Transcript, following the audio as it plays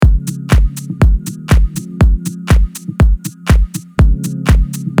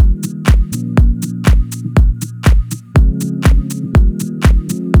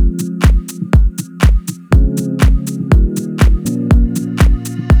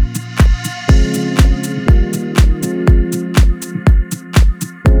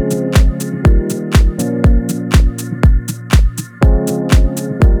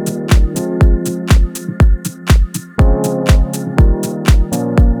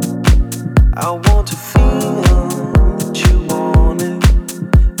I want to feel that you want it.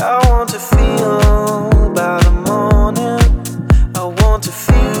 I want to feel by the morning. I want to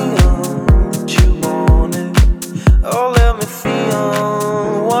feel that you want it. Oh, let me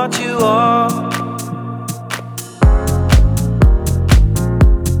feel what you are.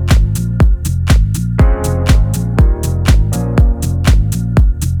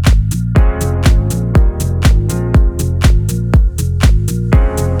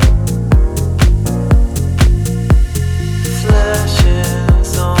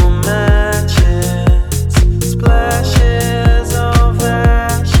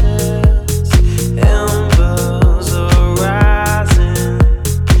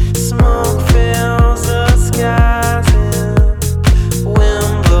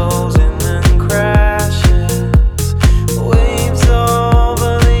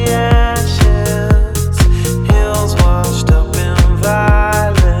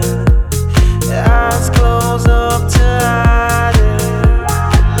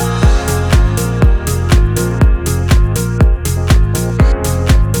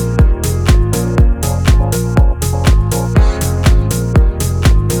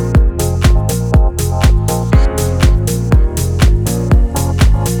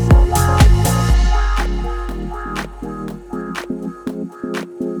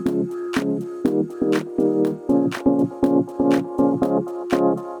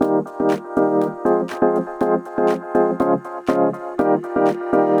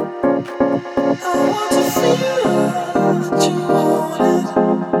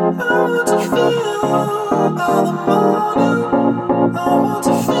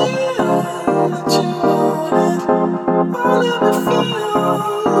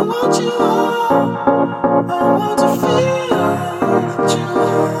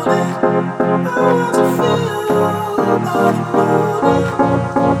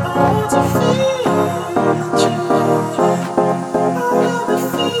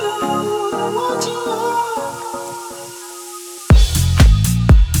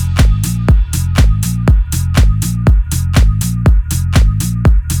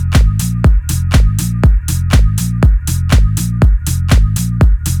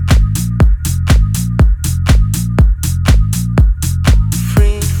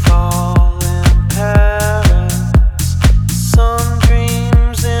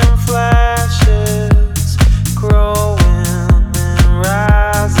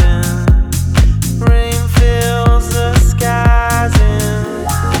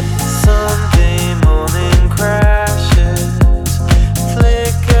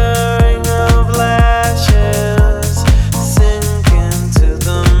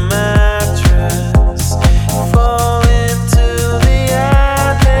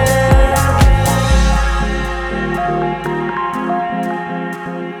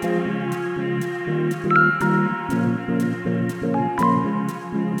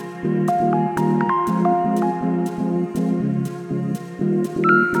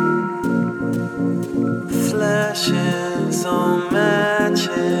 Flashes on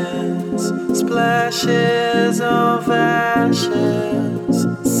matches, splashes of ashes,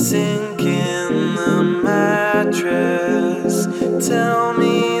 sink in the mattress. Tell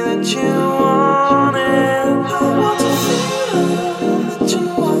me that you want it. I want to feel that you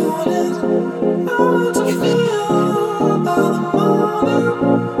want it. I want to feel by the morning.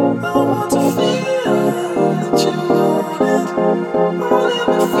 I want to feel that you want it. Oh, let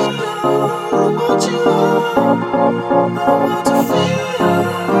me feel what you are. I want to feel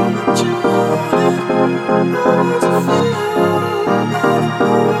that you want it. I want to feel by the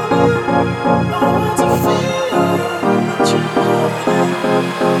morning. I want to feel that you want it.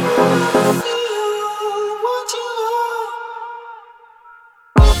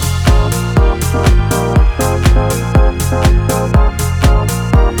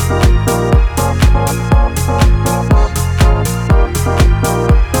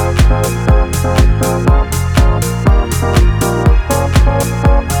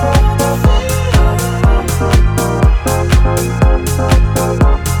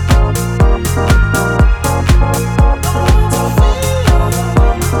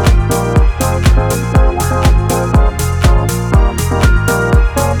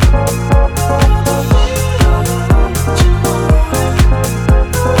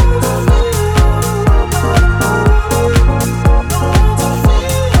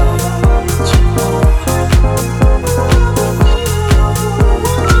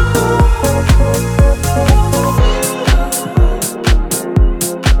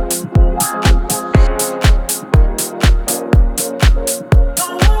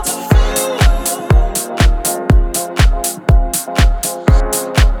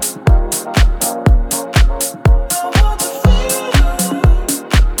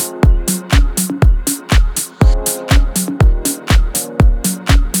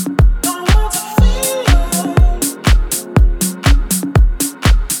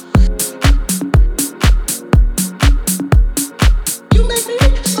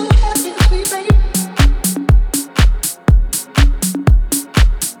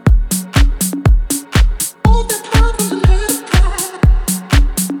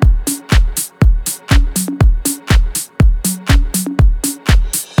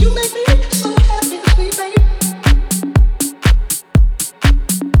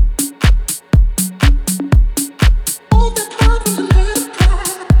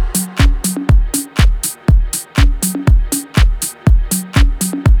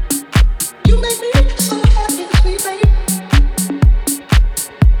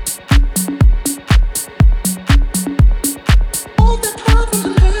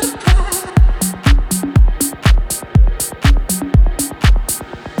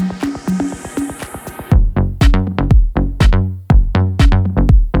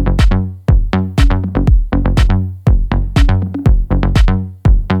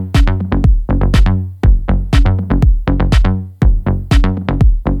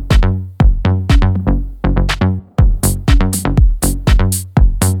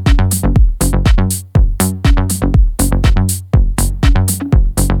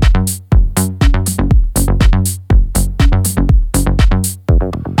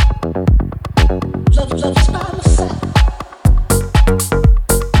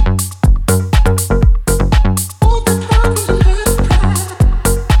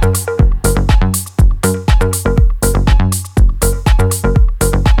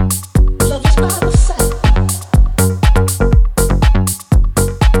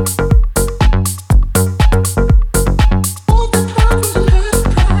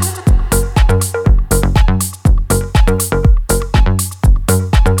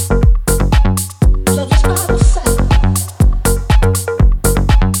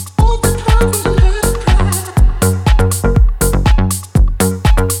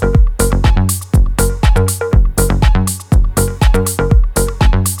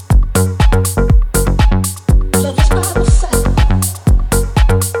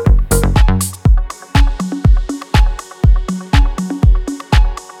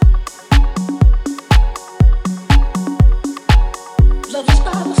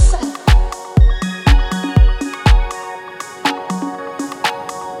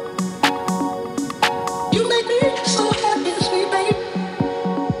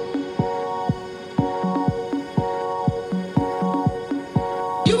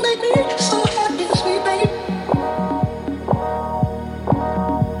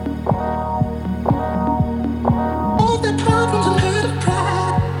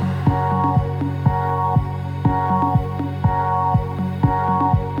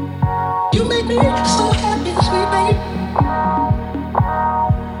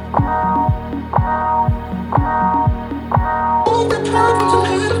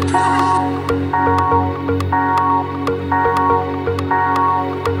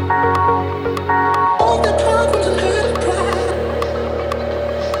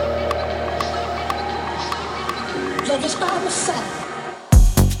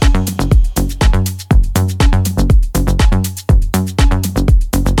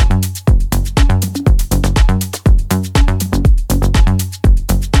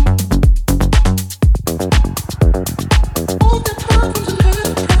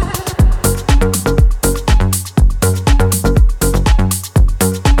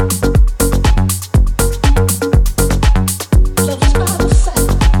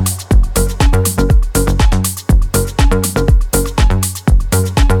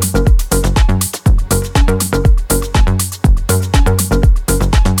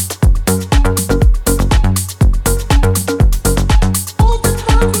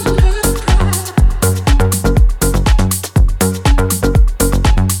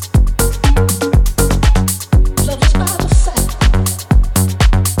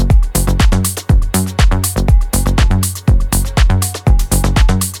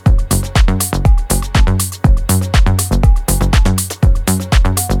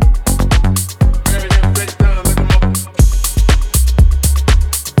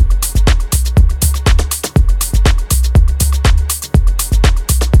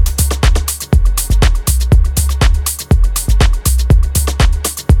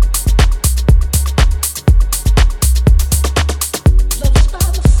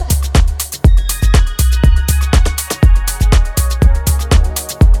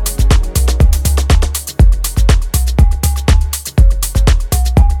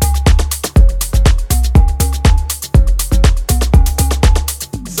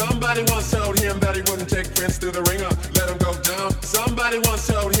 Prince through the ringer, let him go down. Somebody once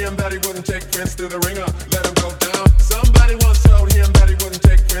told him that he wouldn't take Prince through the ringer, let him go down. Somebody once told him that he wouldn't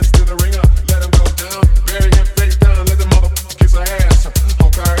take Prince through the ringer, let him go down. Bury him face down, let the mother kiss her ass,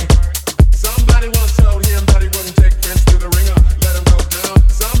 okay? Somebody once told him that he wouldn't take Prince through the ringer, let him go down.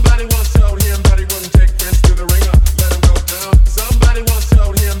 Somebody once told him that he wouldn't take Prince through the ringer, let him go down. Somebody once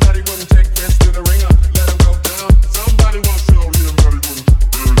told him that he wouldn't take Prince through the ringer, let him go down. Somebody once told him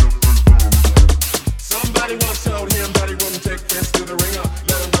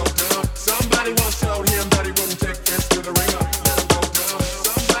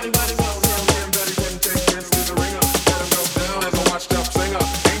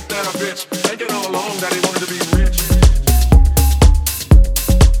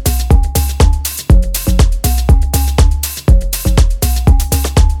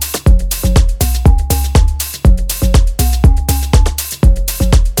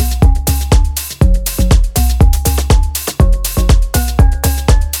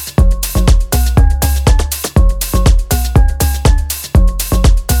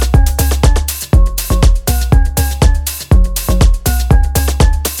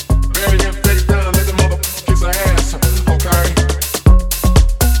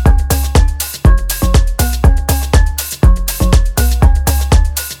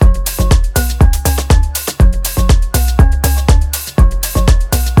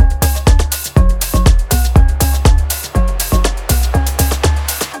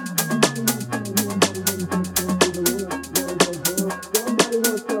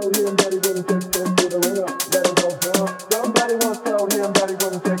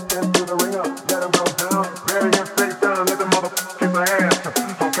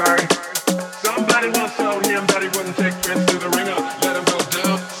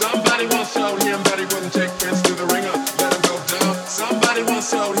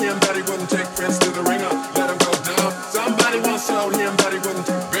that he wouldn't.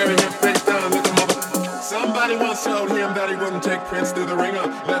 Somebody once told him that he wouldn't take Prince through the ringer,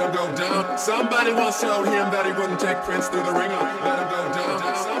 let him go down. Somebody once told him that he wouldn't take Prince through the ringer, let him go down.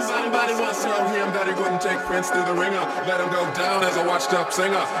 Somebody once told him that he wouldn't take Prince through the ringer, let him go down. As a washed up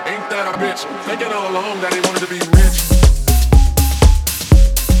singer, ain't that a bitch? Take it all along that he wanted to be rich. Somebody once told him that he wouldn't take Prince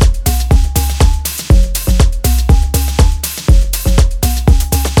through the ringer, let him go down.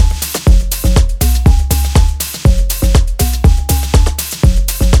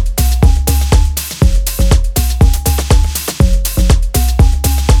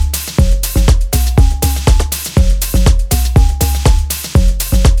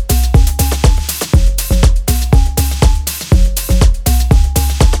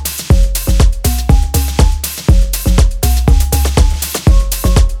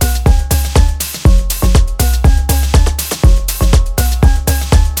 Somebody once told him that he wouldn't take Prince through the ringer, let him go down. As a washed up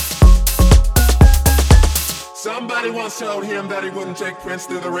singer, ain't that a bitch? Thinking all along that he wanted to be rich. Somebody once told him that he wouldn't take Prince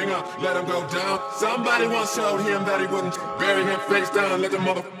through the ringer, let him go down. Somebody once told him that he wouldn't bury him face down, let the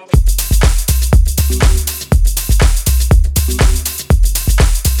mother.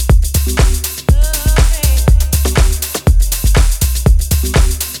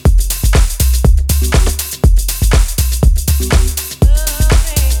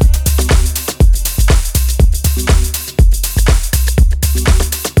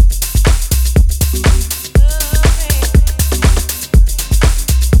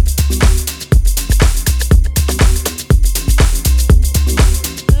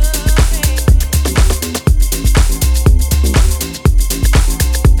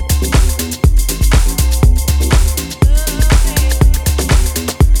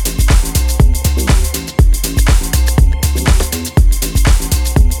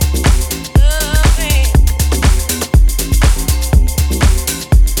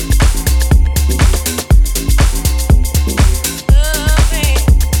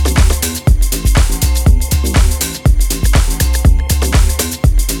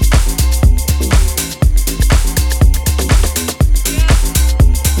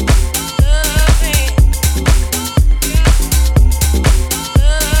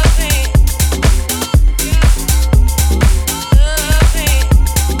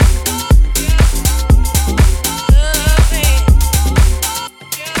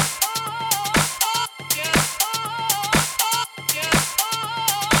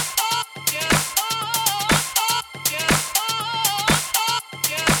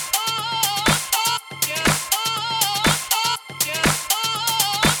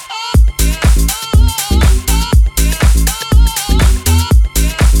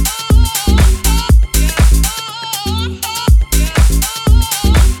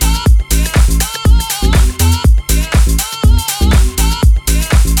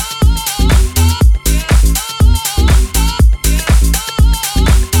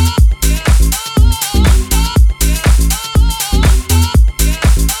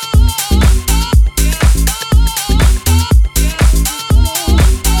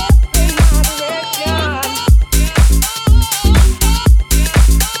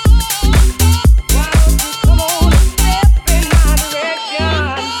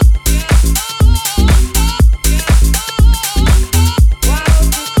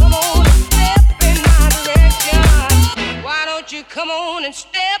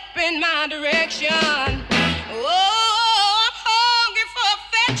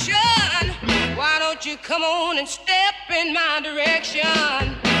 affection. Why don't you come on and step in my direction?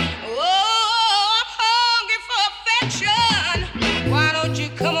 Oh, I'm hungry for affection. Why don't you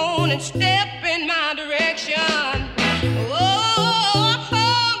come on and step in my direction? Oh, I'm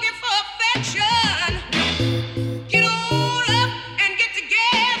hungry for affection. Get on up and get together.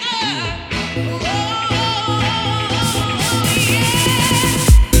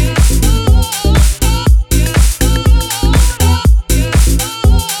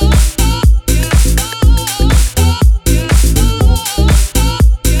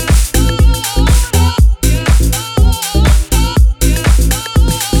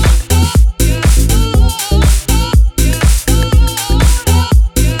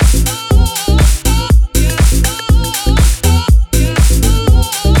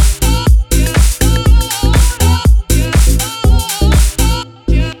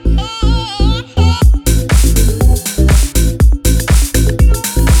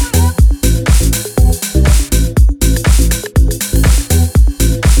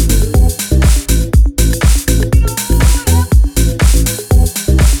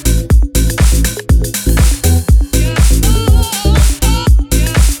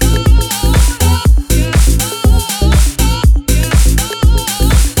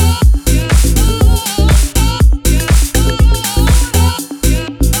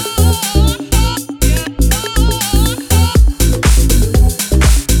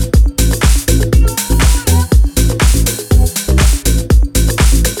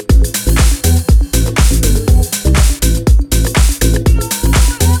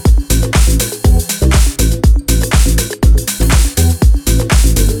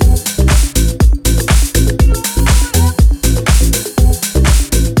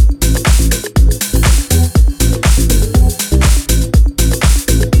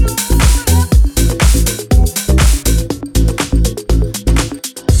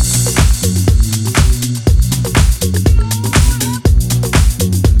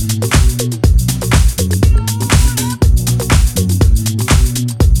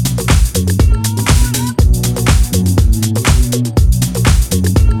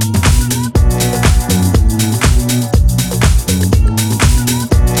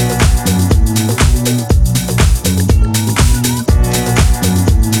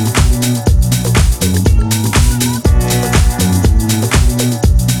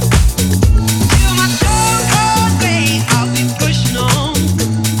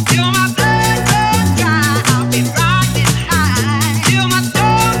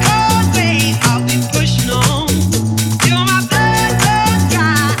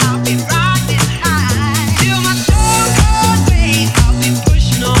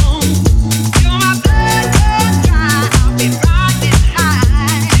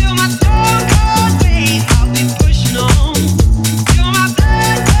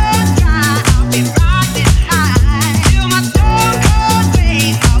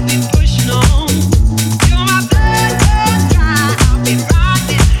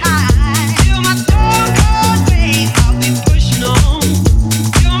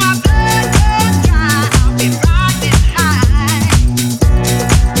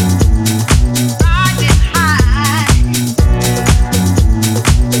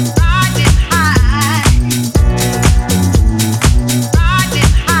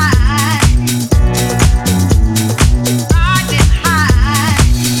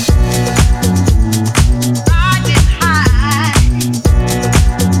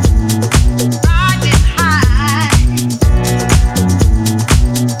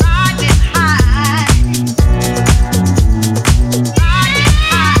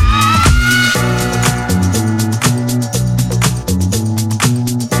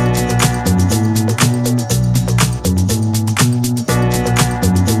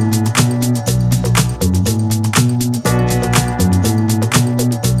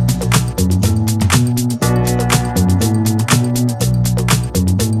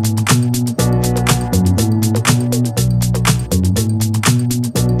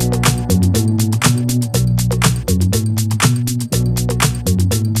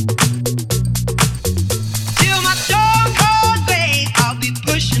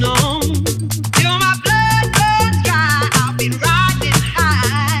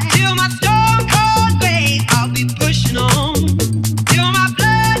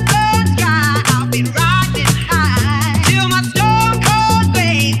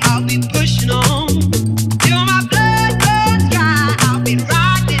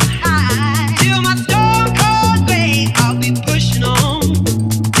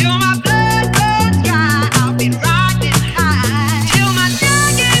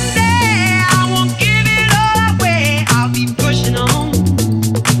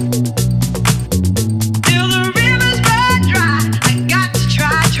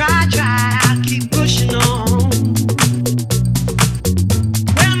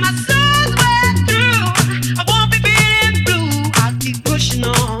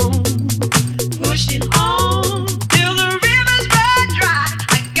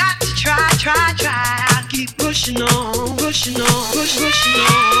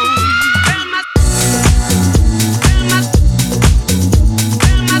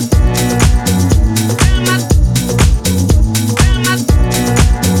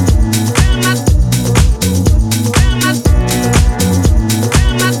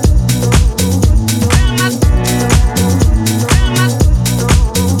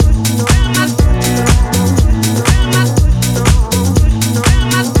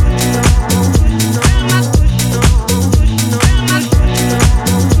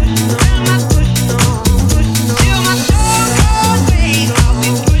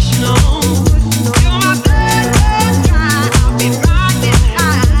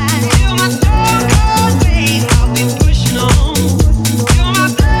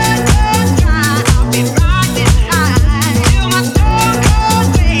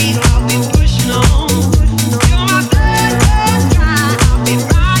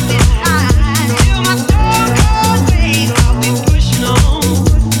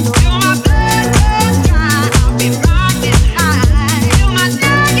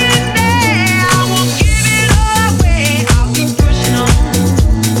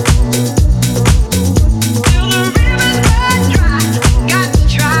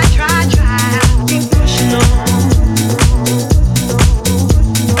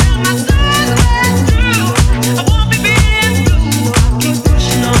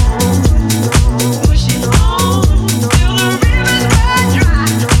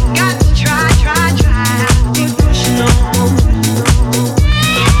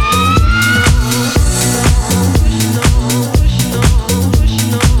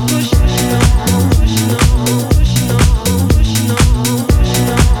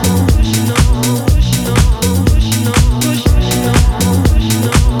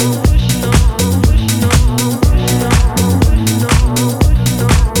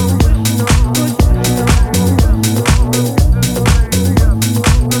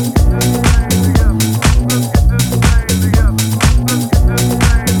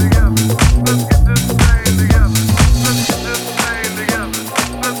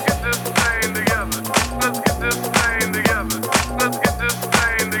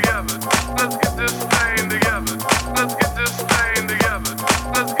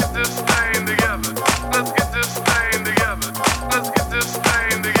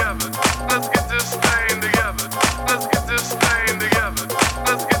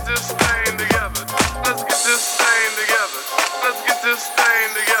 this thing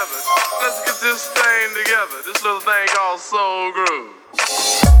together. Let's get this thing together. This little thing called Soul Groove.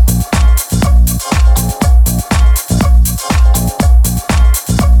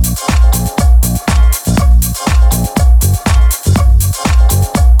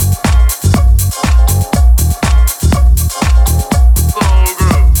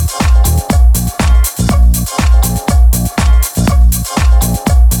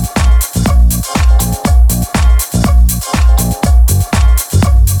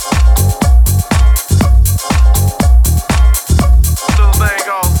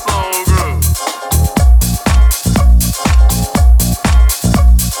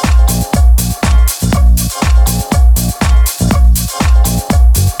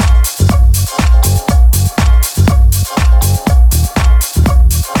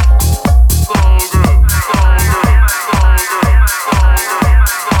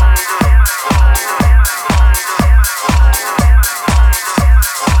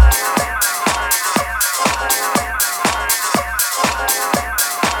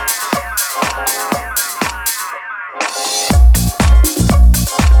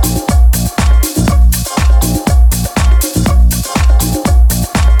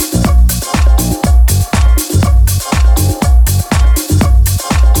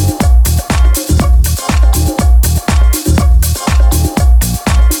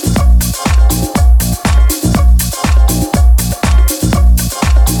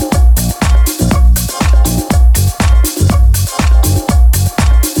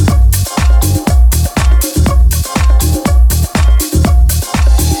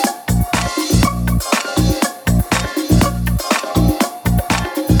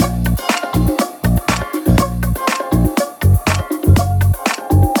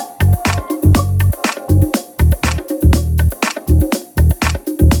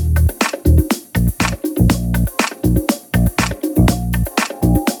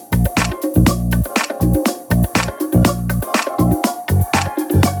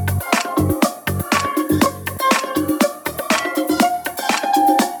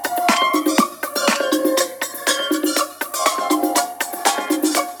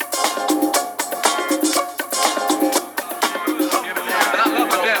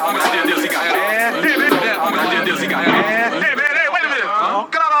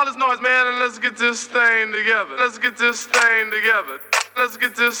 This thing together. Let's get this thing together. Let's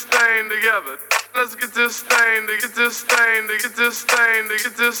get this thing together. Let's get this thing to get this thing to get this thing to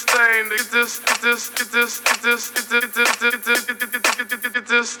get this thing to get this get this get this get this get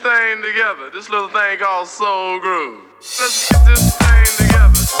this thing together. This little thing called Soul Groove. Let's get this thing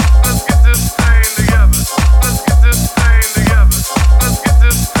together. Let's get this thing together. Let's get this thing together. Let's get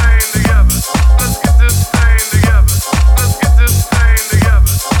this thing together. Let's get this thing together. Let's get this thing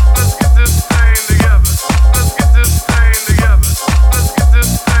together. Let's get this thing together. Let's get this thing together. Let's get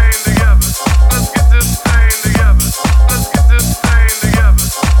this thing together. Let's get this thing together. Let's get this thing together.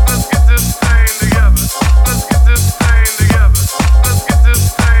 Let's get this thing together. Let's get this thing together. Let's get this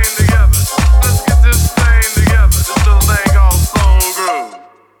thing together. Let's get this thing together. This little thing called Soul Groove.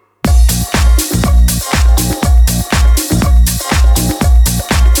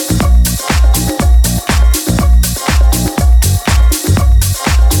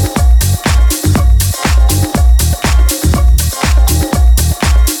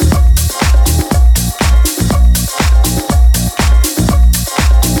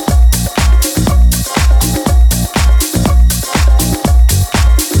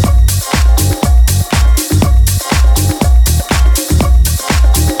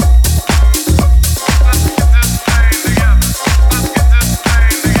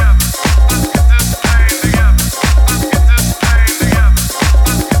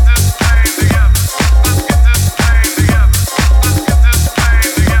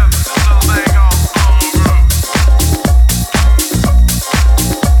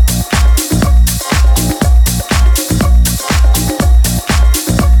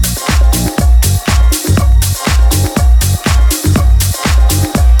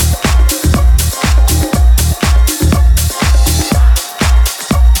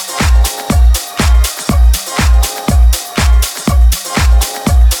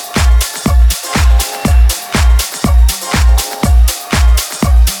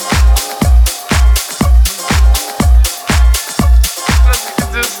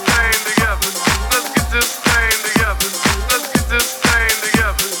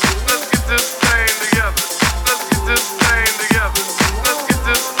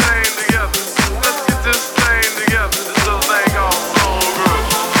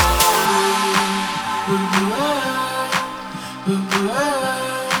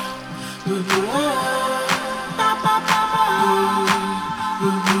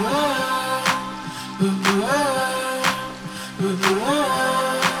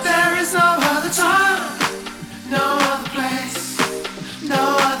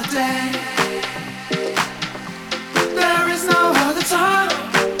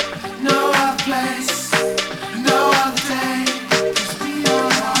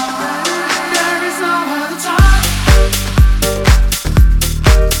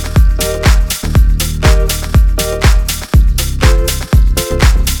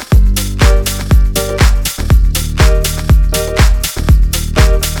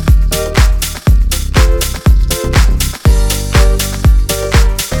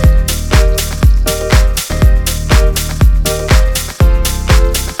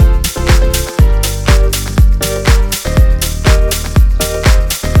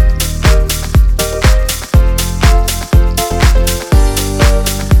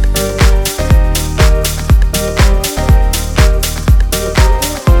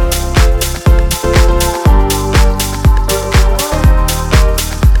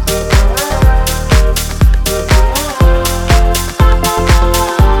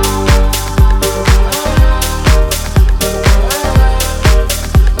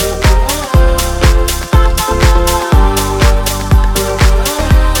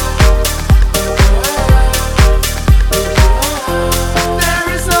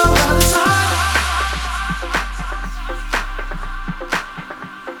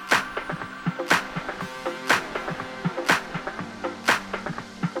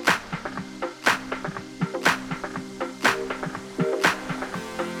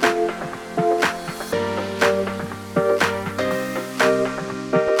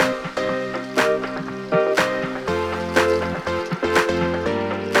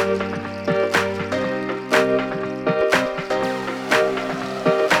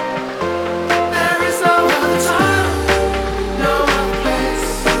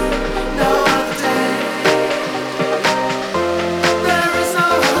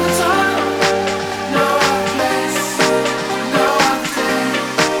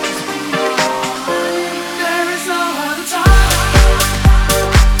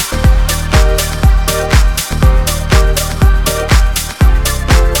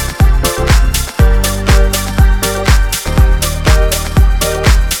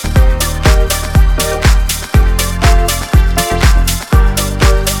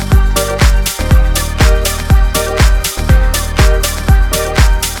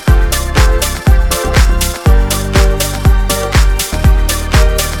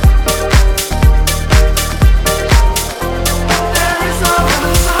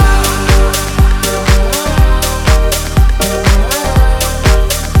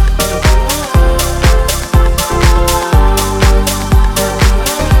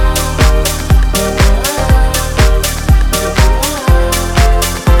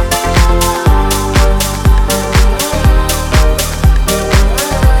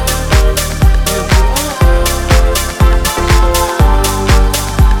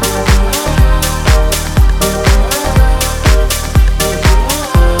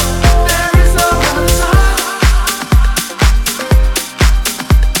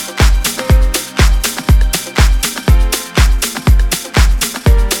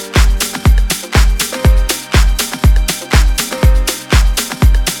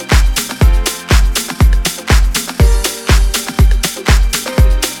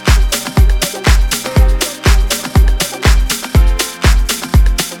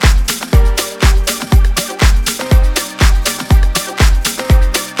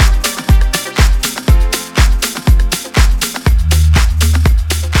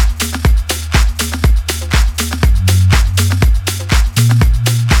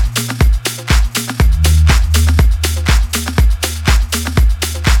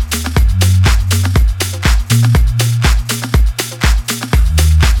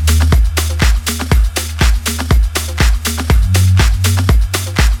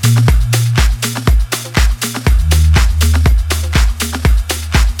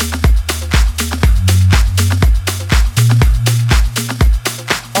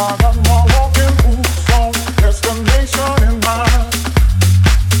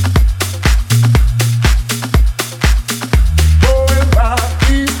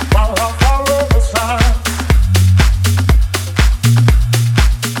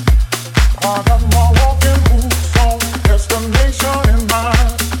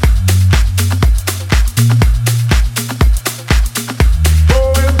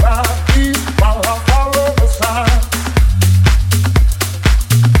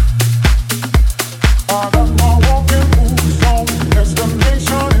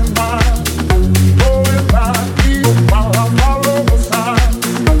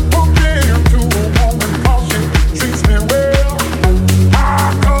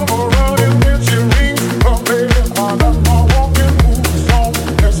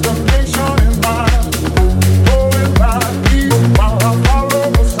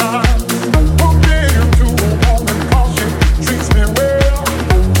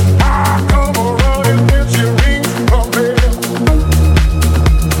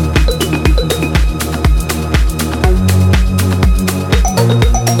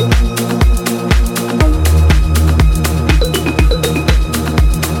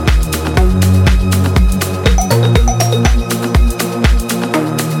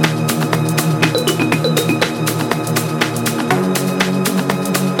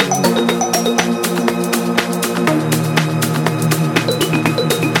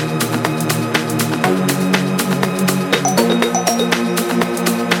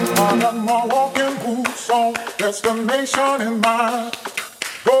 destination in mind.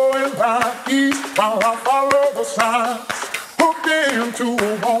 Going by east while I follow the signs. Hooked into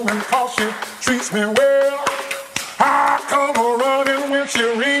a woman cause she treats me well. I come a running when she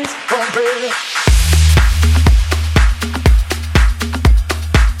rings the bell.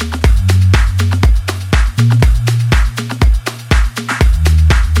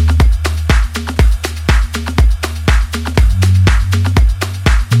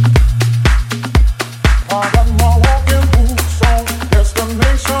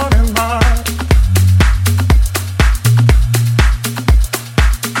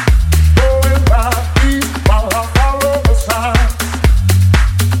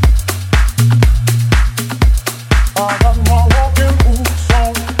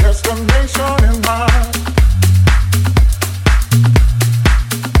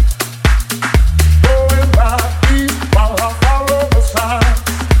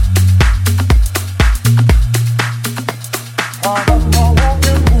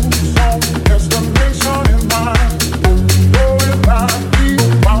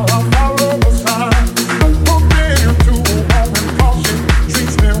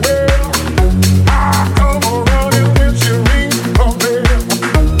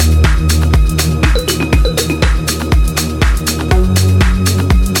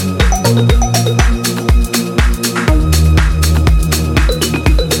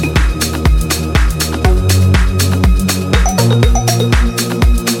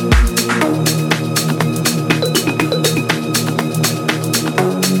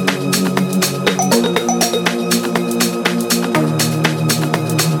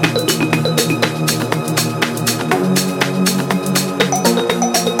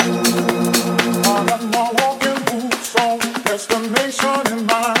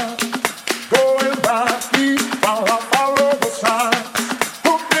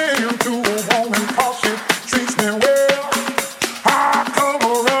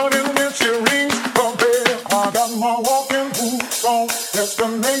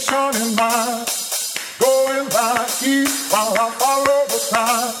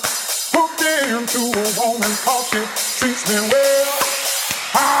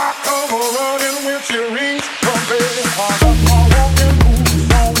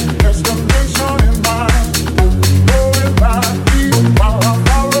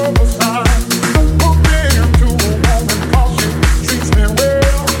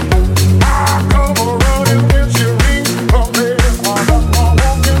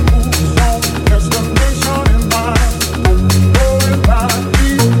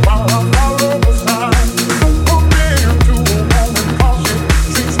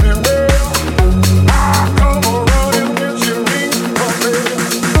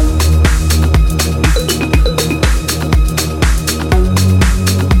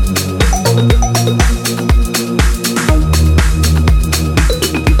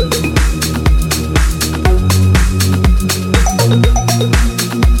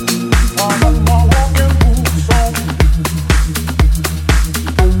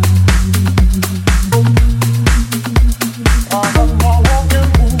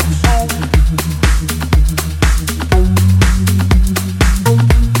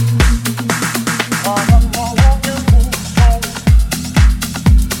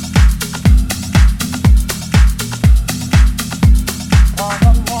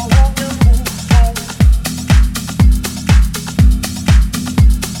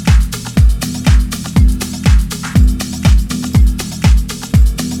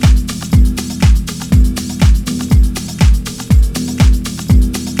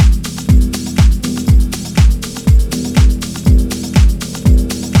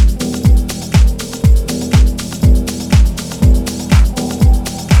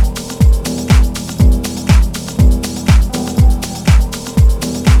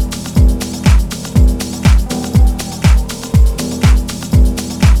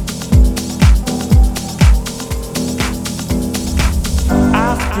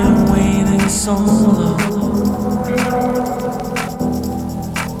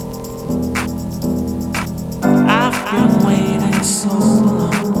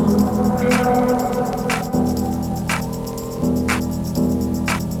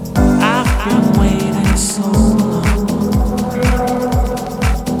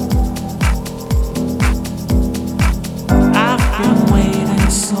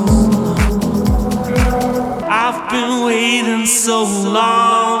 I've been waiting so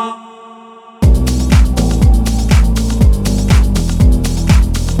long.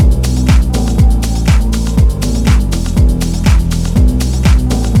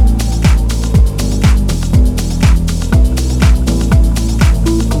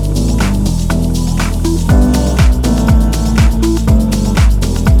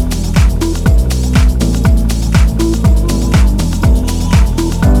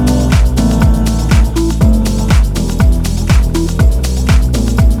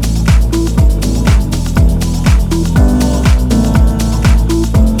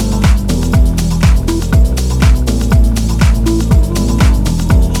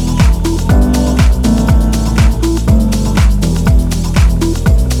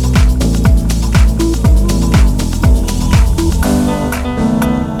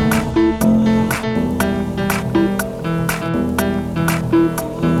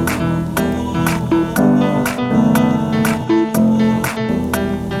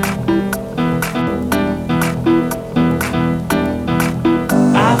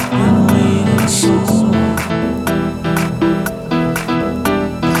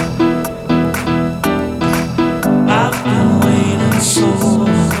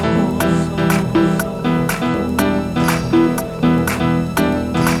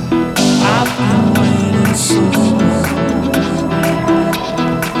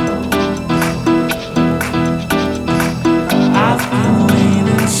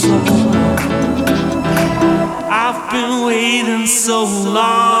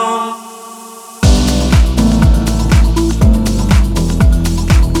 long.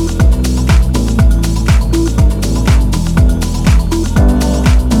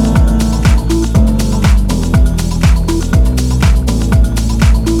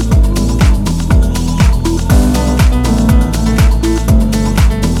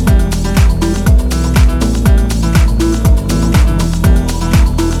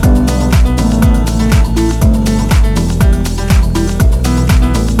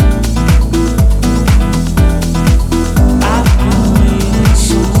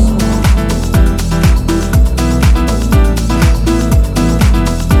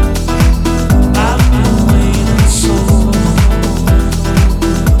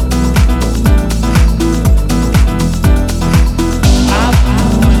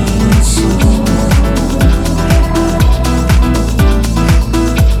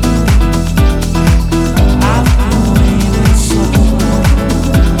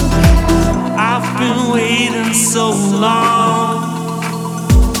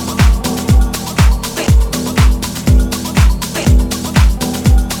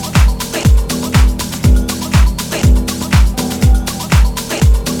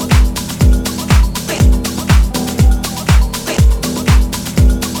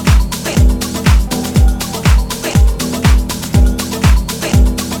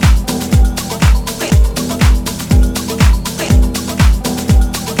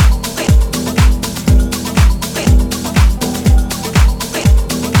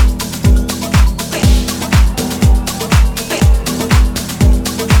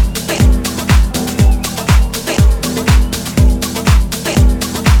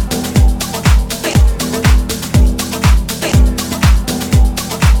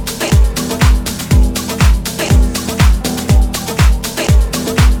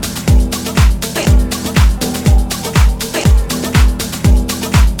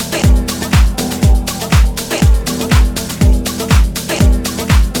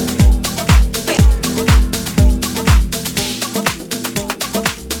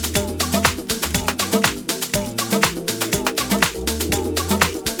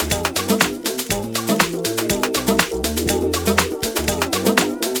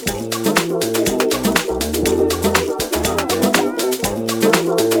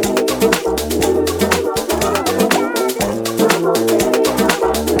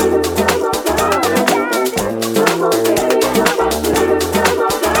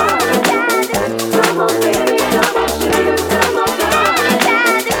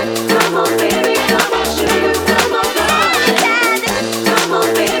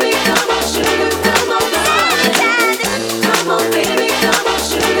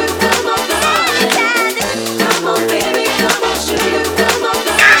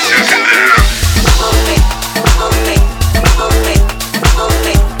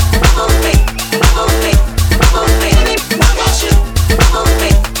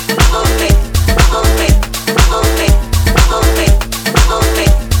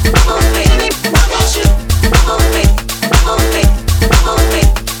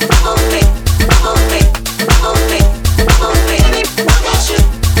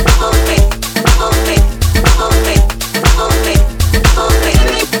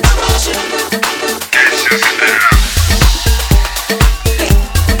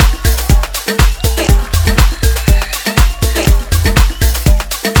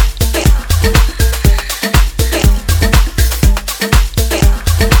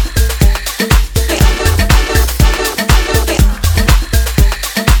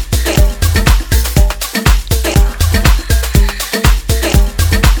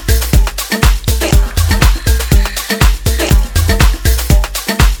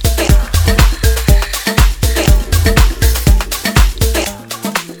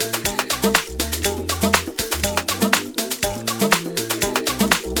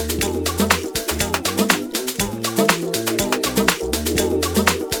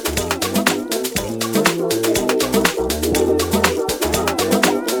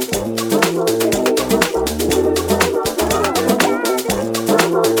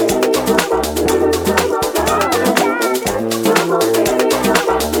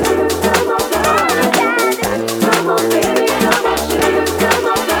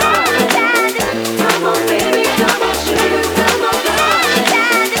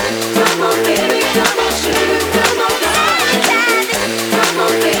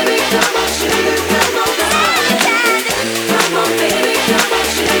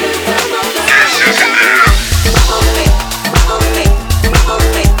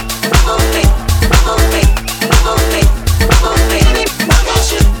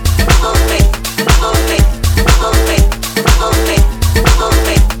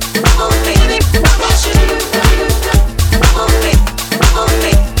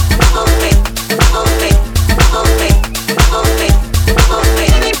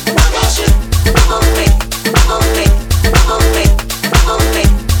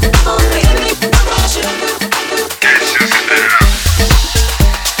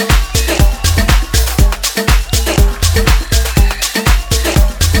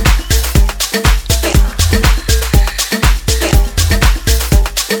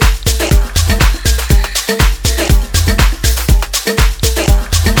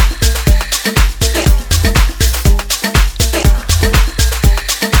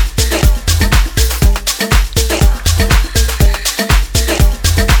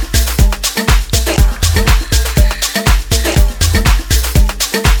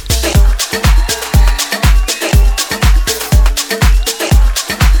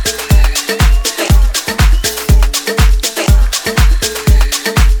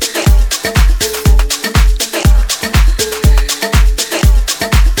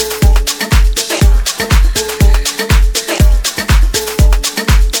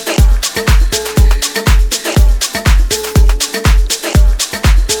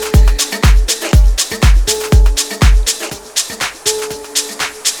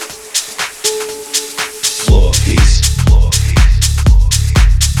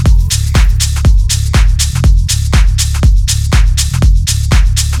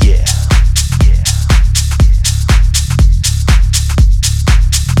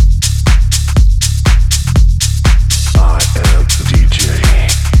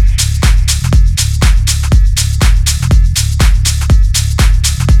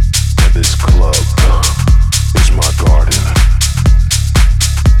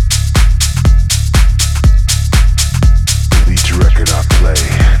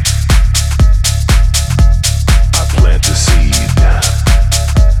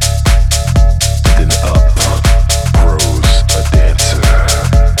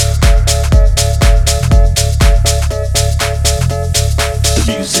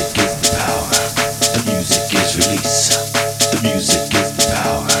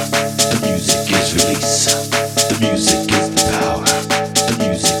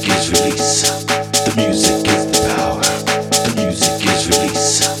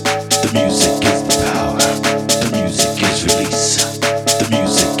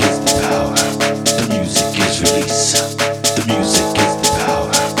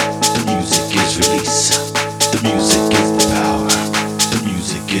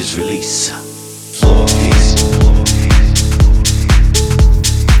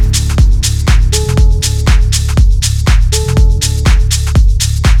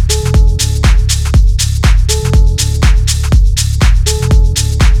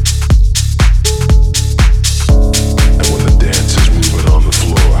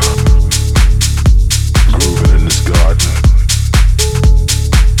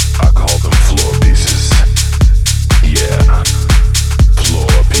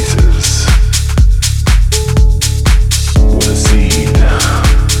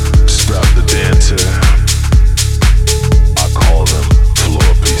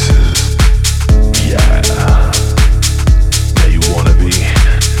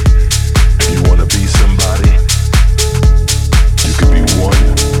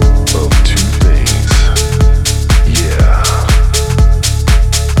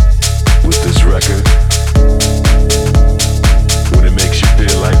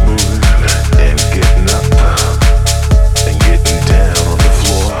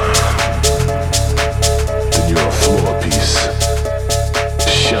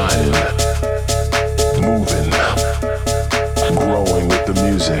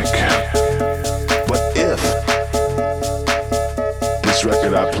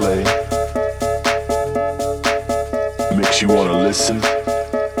 record I play makes you wanna listen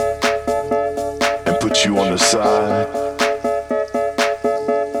and put you on the side,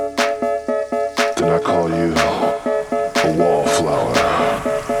 then I call you a wallflower.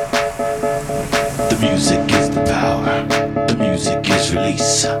 The music is the power. The music is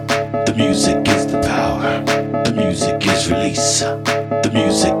release. The music is the power. The music is release. The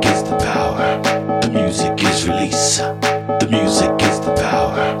music is the power. The music is release. The music is the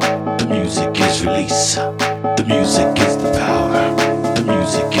power. The music is release. The music is the power. The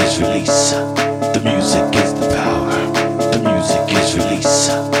music is release. The music is the power. The music is release.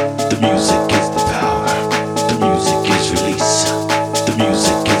 The music is the power. The music is release. The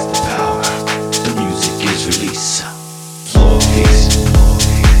music is the power. The music is release. Floor peace.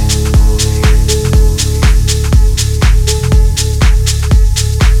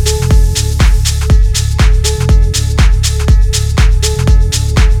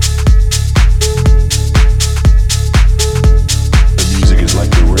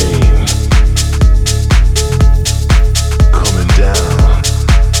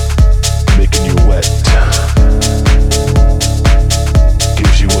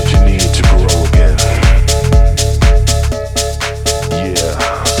 Gives you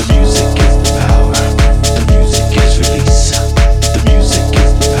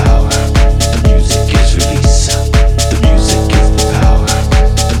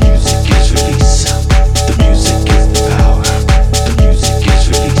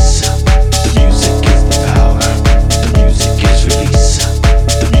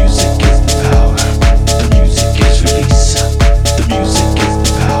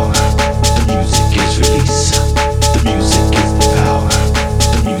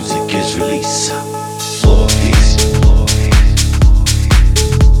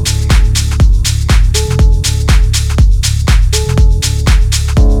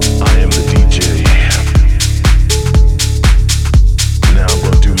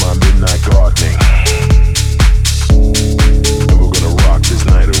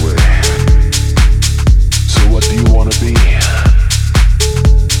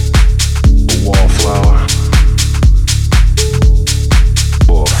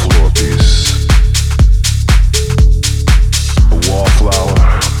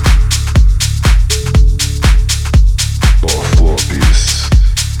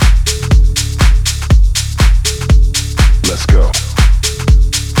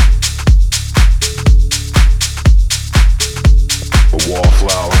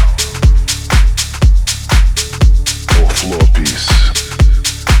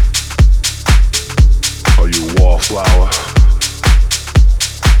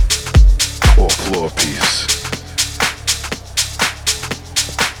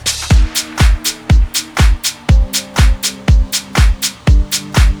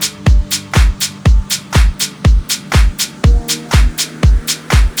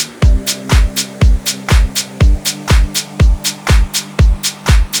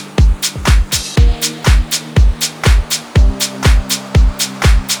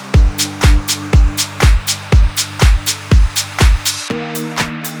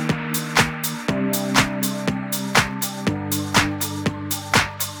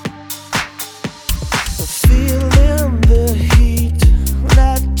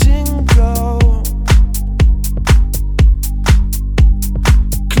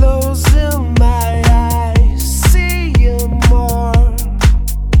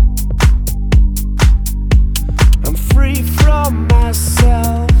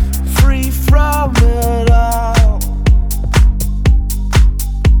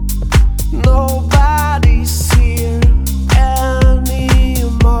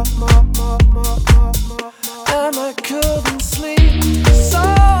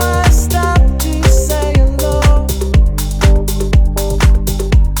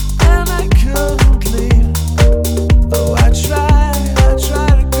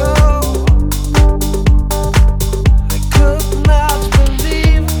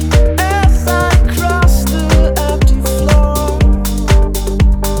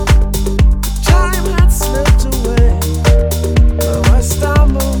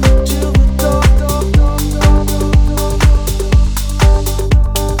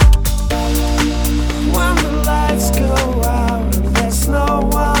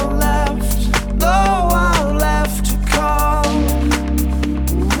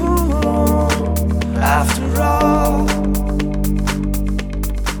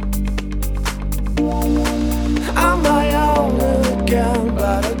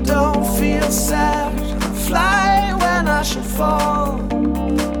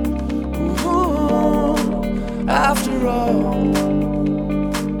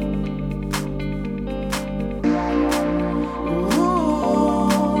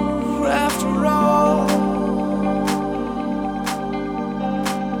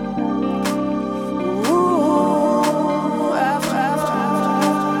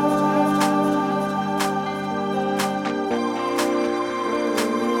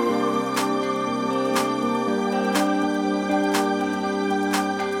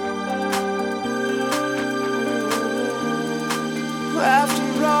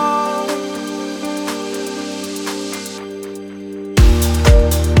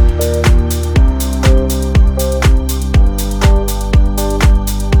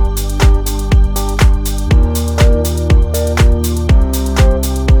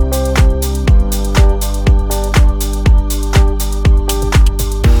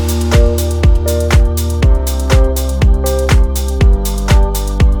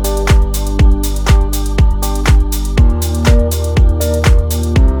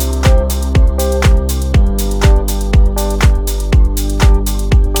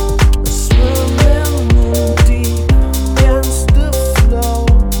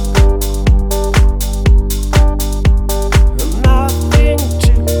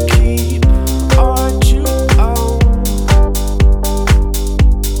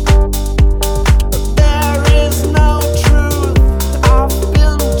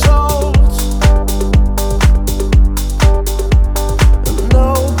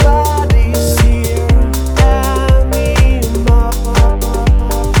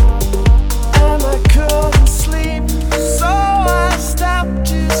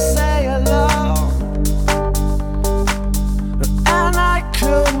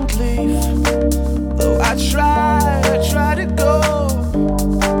belief. Though I tried to go,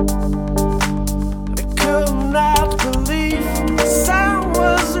 I could not believe the sun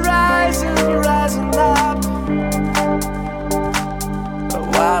was rising up. I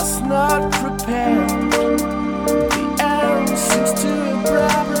was not prepared.